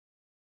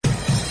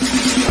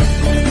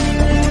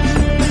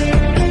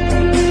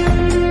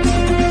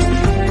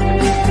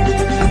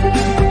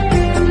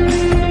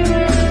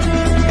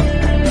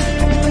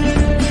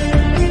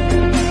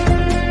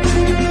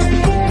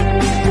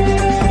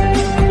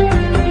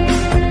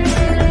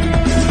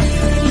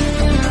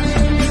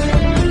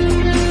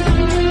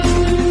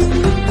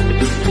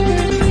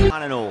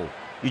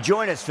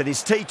Join us for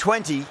this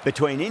T20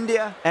 between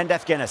India and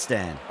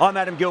Afghanistan. I'm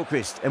Adam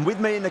Gilchrist, and with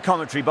me in the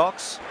commentary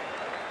box,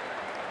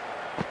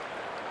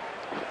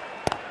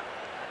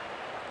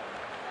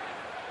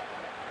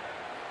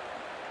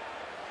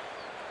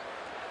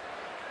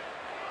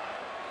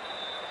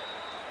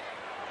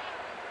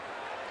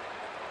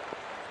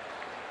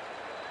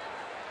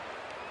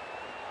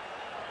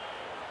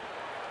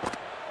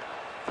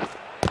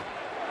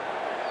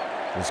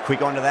 was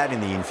quick onto that in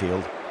the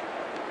infield.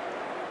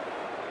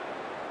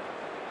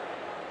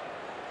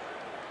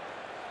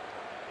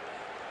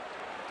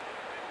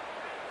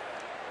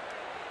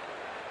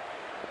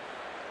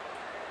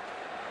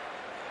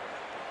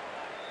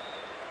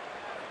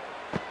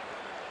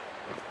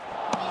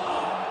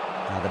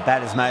 Now the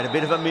batter's made a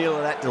bit of a meal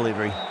of that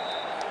delivery.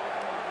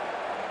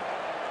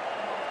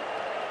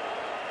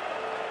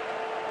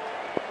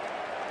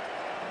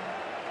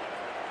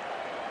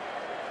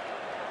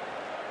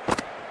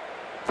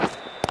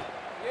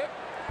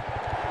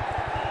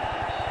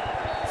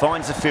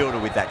 Finds the fielder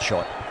with that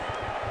shot.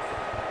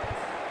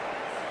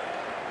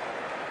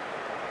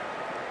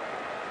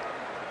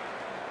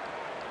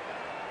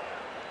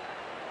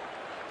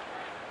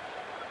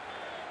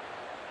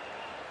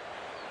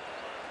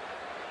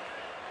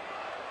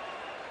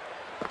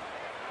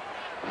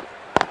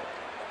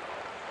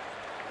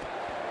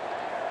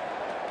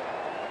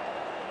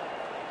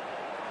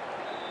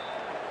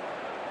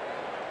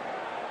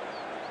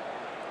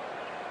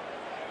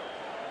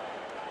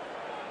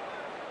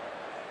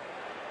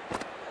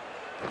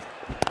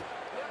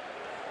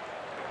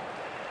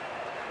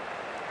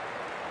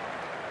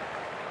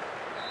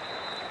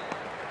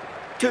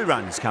 Two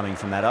runs coming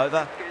from that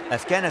over.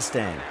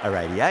 Afghanistan are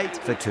 88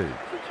 for 2.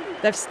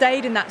 They've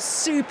stayed in that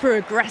super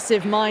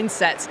aggressive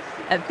mindset.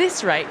 At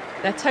this rate,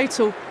 their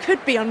total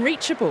could be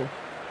unreachable.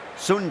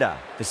 Sundar,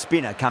 the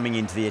spinner, coming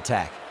into the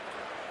attack.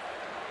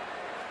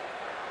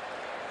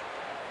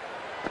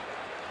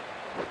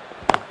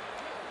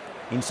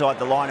 Inside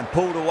the line and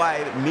pulled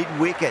away, but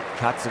mid-wicket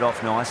cuts it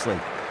off nicely.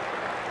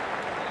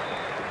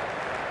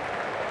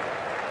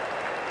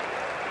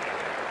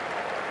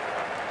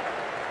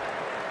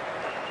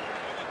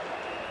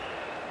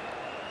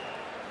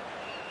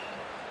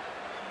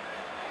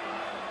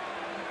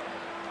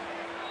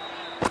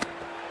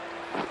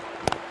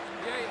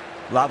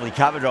 Lovely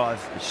cover drive,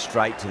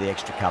 straight to the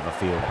extra cover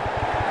field.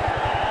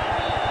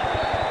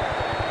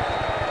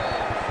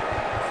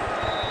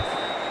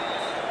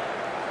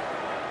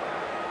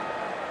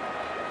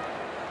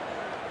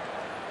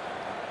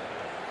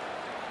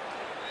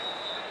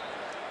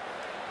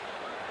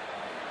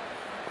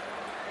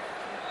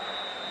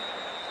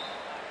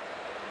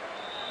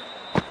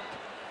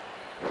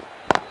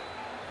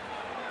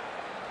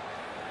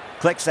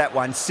 Collects that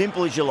one,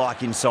 simple as you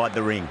like, inside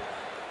the ring.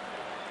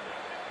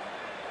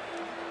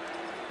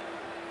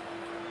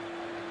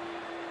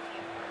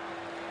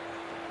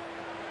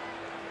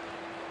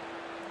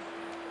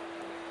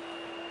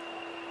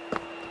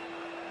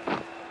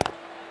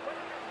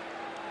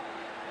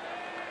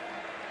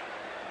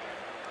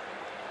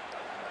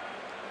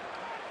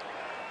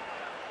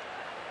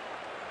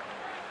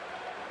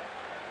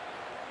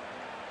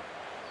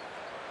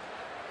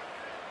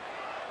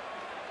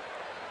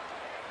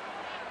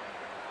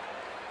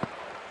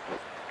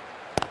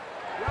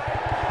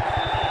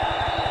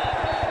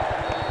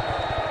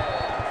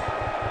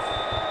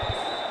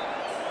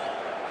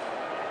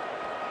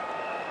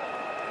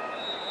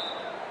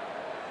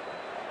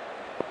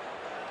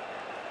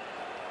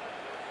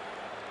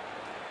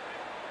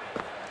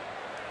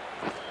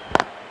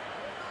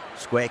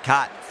 Square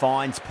cut,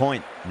 finds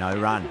point, no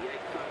run.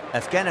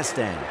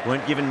 Afghanistan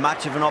weren't given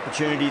much of an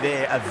opportunity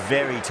there, a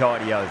very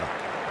tidy over.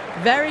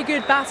 Very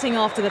good batting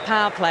after the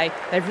power play.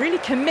 They've really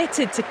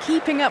committed to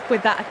keeping up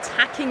with that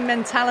attacking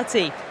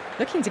mentality.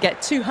 Looking to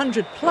get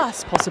 200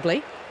 plus,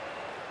 possibly.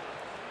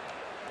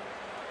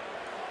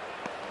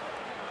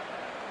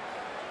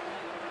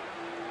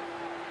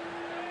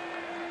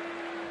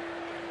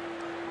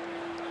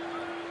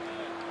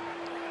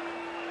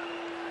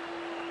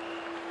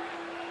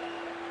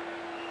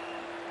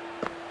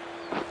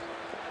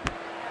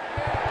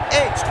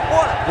 Edged,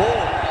 what a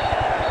ball!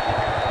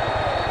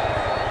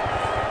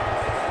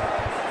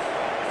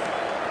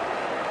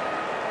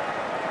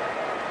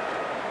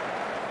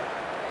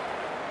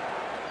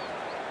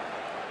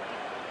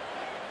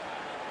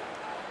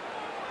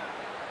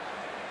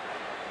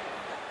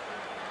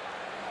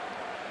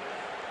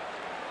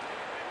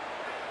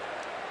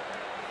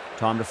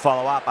 Time to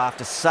follow up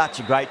after such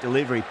a great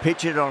delivery.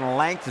 Pitch it on a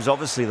length is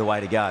obviously the way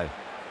to go.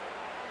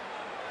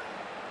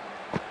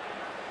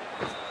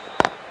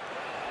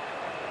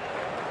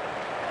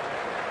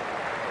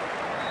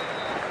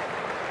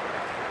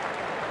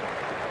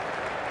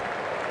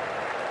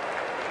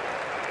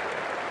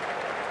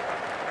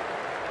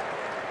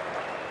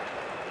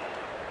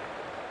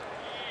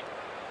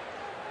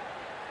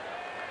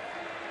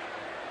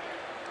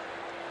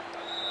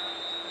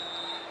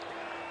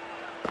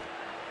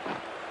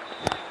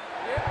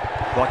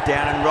 Got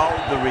down and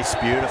rolled the wrist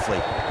beautifully.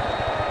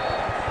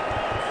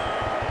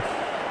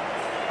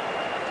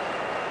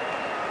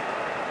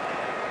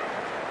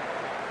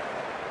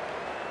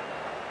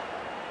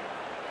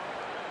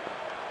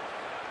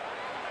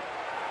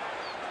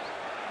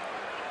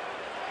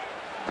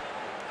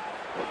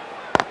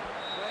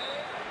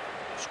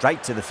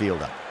 straight to the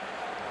fielder.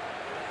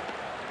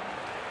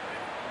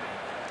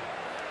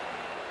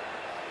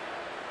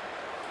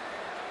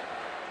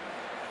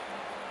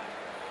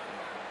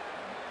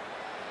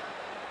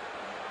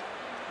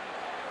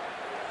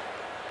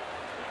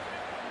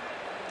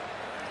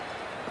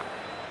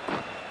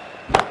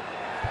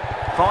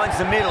 Finds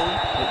the middle,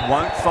 but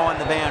won't find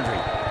the boundary.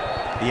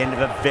 The end of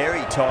a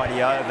very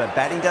tidy over.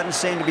 Batting doesn't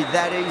seem to be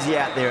that easy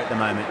out there at the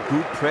moment.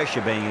 Good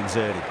pressure being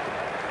exerted.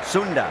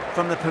 Sundar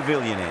from the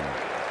pavilion end.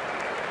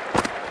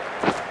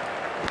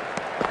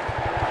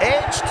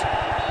 Edged.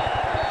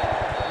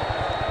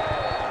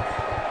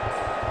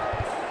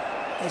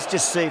 Let's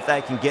just see if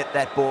they can get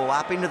that ball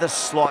up into the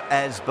slot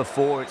as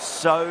before. It's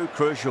so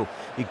crucial.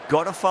 You've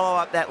got to follow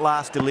up that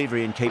last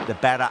delivery and keep the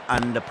batter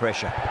under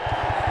pressure.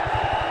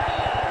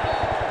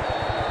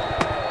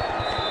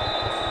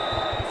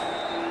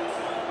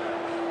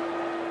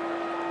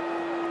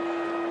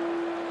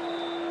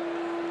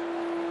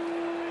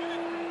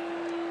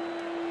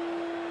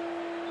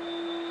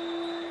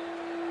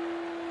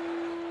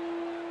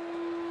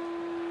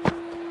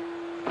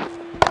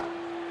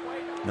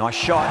 Nice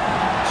shot,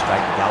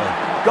 straight to Gully.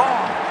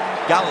 Gone!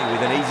 Gully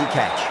with an easy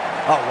catch.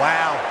 Oh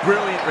wow,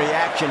 brilliant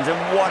reactions and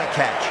what a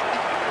catch.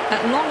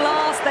 At long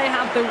last they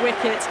have the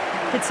wicket.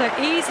 Could so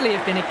easily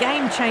have been a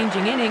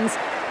game-changing innings.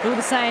 All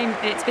the same,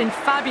 it's been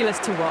fabulous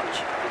to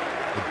watch.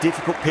 A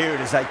difficult period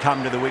as they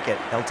come to the wicket.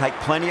 They'll take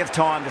plenty of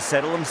time to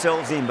settle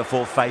themselves in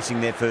before facing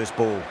their first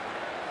ball.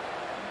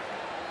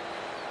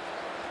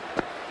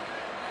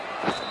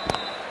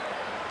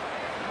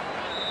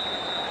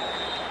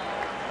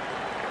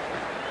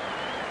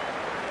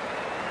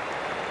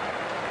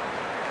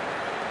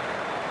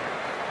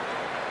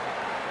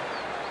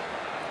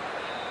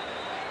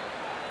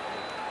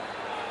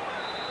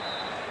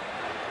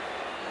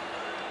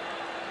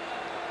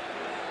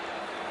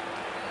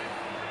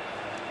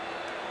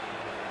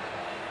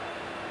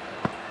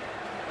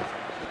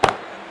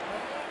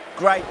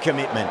 Great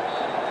commitment.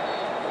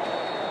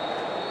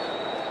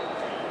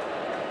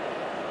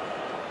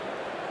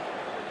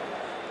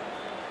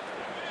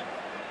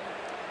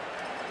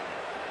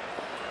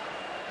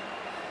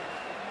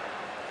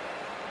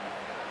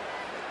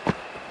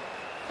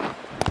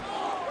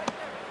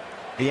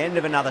 The end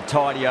of another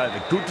tidy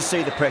over. Good to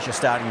see the pressure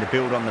starting to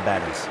build on the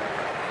batters.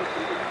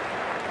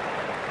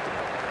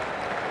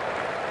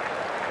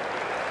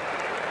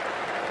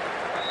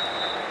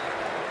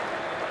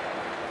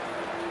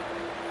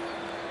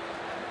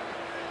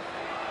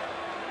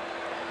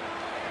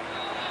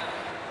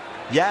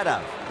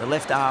 Yadav, the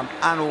left-arm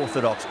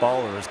unorthodox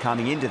bowler, is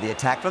coming into the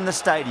attack from the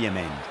stadium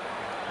end.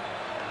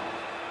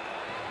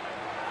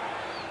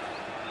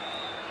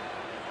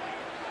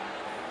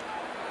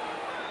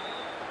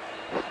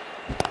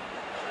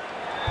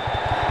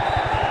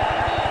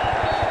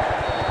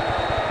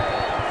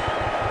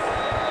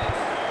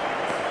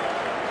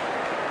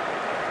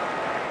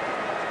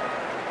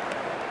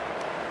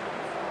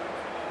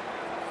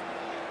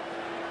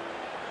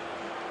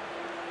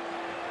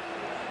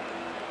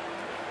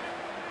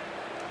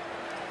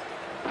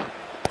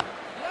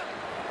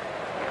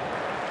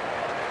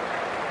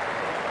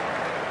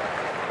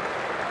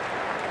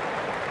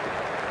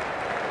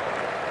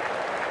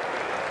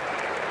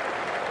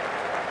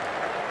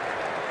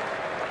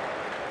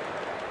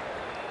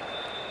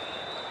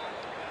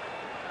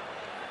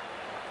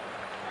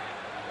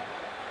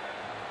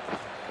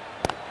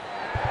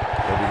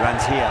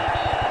 Runs here,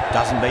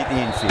 doesn't beat the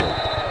infield.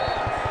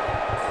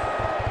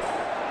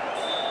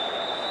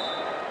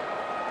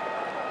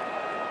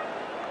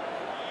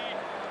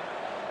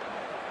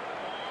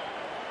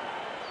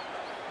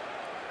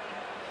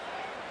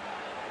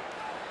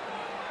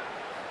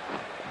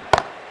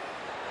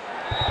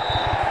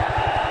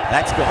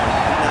 That's gone.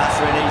 Couldn't ask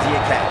for an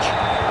easier catch.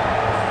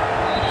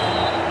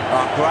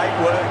 Oh, great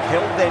work.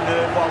 Held their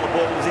nerve while the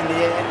ball was in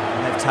the air,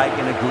 and they've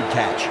taken a good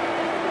catch.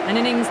 An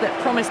innings that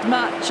promised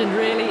much and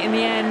really, in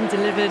the end,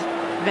 delivered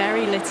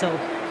very little.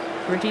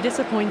 Pretty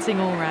disappointing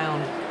all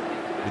round.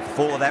 With the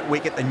fall of that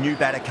wicket, the new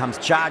batter comes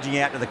charging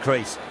out to the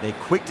crease. They're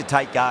quick to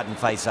take guard and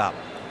face up.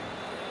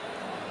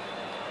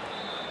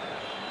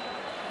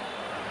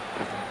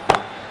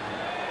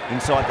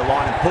 Inside the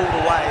line and pulled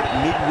away,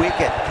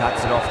 mid-wicket,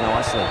 cuts it off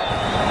nicely.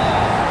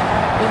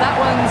 Well, that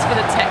one's for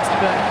the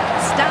textbook.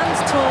 Stands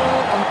tall,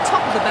 on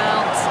top of the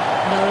bounce,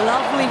 and a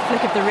lovely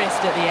flick of the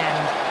wrist at the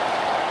end.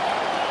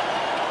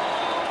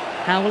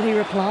 How will he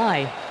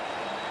reply?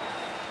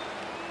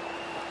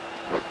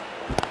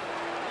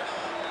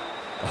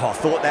 Oh, I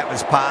thought that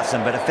was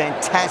passing, but a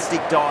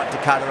fantastic dive to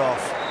cut it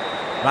off.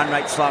 Run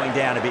rate slowing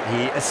down a bit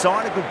here. A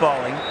sign of good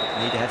bowling.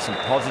 Need to have some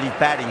positive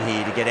batting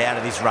here to get out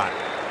of this rut.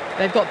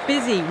 They've got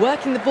busy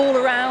working the ball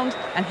around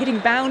and hitting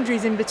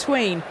boundaries in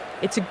between.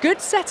 It's a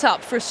good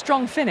setup for a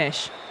strong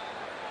finish.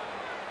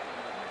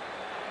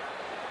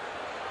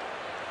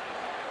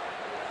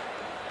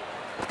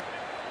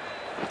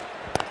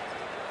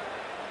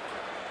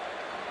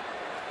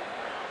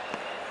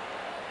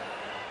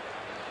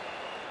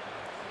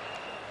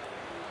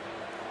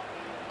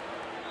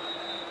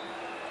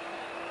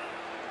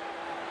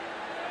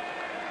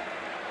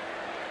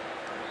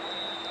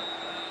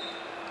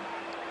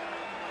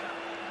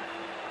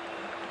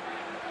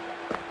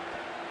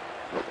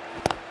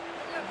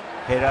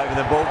 Head over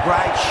the ball.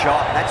 Great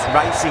shot. That's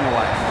racing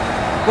away.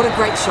 What a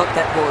great shot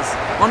that was.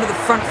 Onto the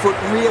front foot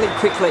really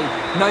quickly.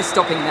 No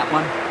stopping that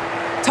one.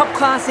 Top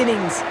class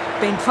innings.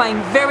 Been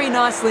playing very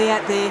nicely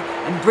out there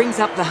and brings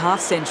up the half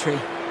century.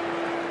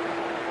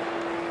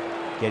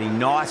 Getting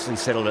nicely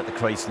settled at the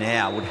crease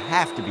now. Would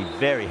have to be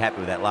very happy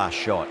with that last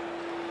shot.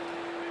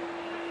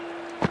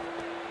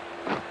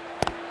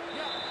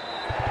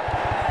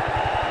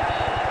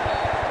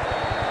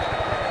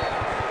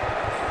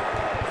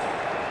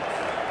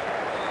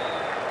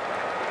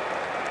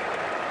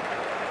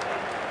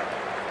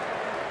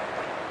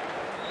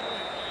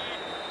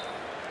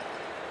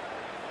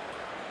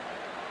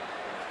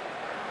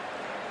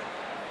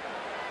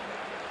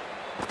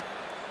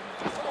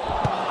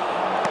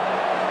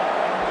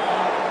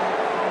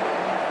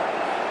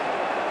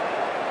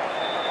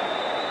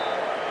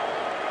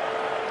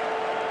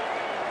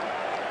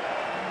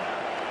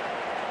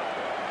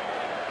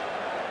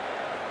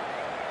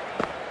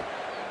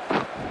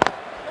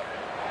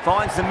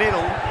 Finds the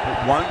middle,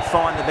 but won't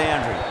find the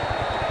boundary.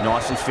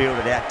 Nicely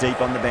fielded out deep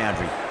on the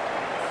boundary.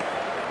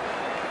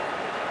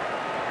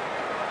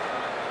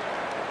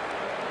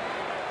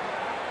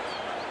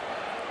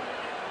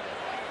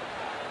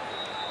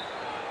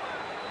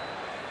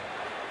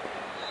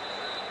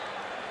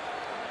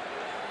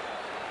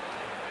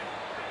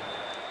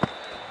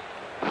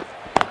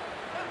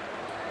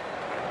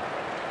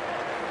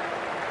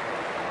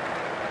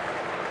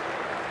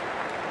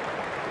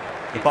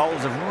 The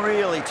bowlers have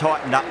really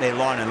tightened up their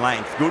line and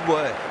length. Good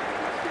work.